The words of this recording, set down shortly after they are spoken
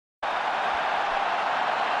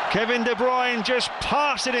Kevin De Bruyne just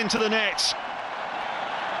passed it into the net.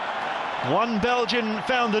 One Belgian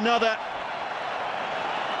found another,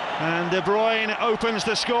 and De Bruyne opens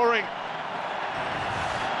the scoring.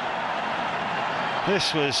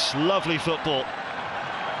 This was lovely football.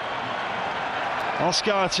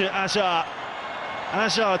 Oscar to Hazard,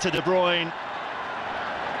 Hazard to De Bruyne.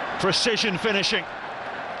 Precision finishing.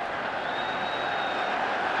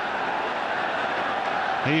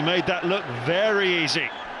 He made that look very easy.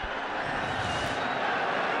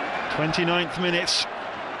 29th minute.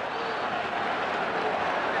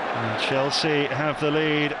 And Chelsea have the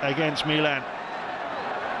lead against Milan.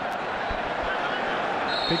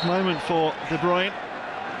 Big moment for De Bruyne,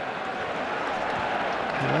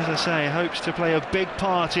 who, as I say, hopes to play a big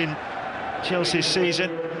part in Chelsea's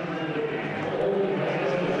season.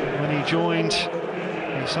 When he joined,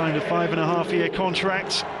 he signed a 5.5-year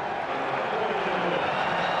contract.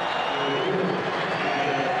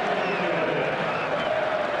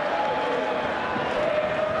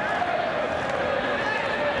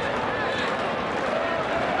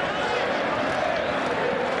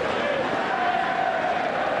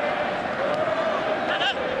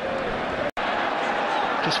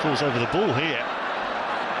 Just falls over the ball here.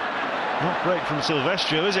 Not great from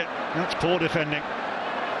Silvestro, is it? That's poor defending.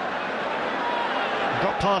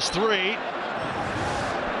 Got past three.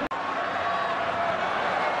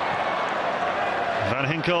 Van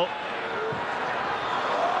Ginkel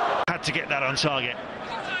had to get that on target.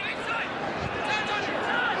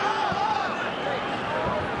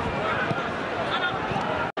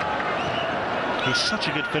 He's such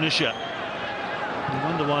a good finisher. You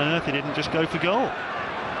wonder why on earth he didn't just go for goal.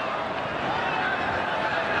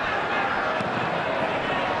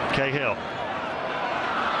 Cahill.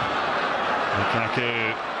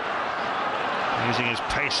 Lukaku using his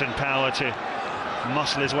pace and power to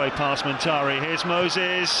muscle his way past Montari. Here's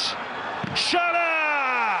Moses.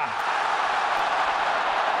 Schürrle!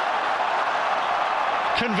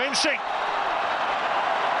 Convincing.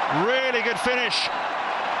 Really good finish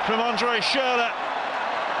from Andre Schürrle,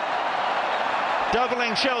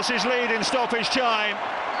 doubling Chelsea's lead in stoppage time.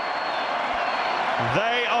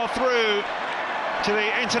 They are through to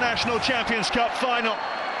the International Champions Cup final.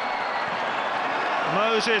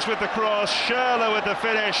 Moses with the cross, Schürrle with the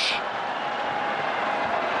finish.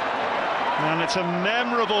 And it's a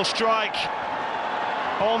memorable strike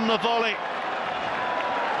on the volley.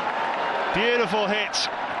 Beautiful hit.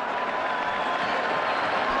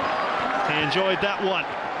 He enjoyed that one.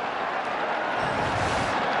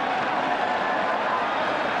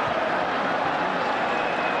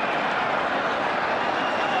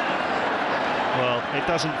 Well, it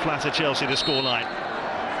doesn't flatter Chelsea to scoreline.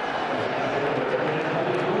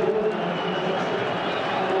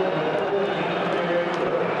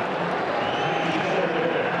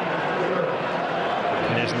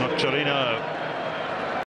 Here's Nocturino.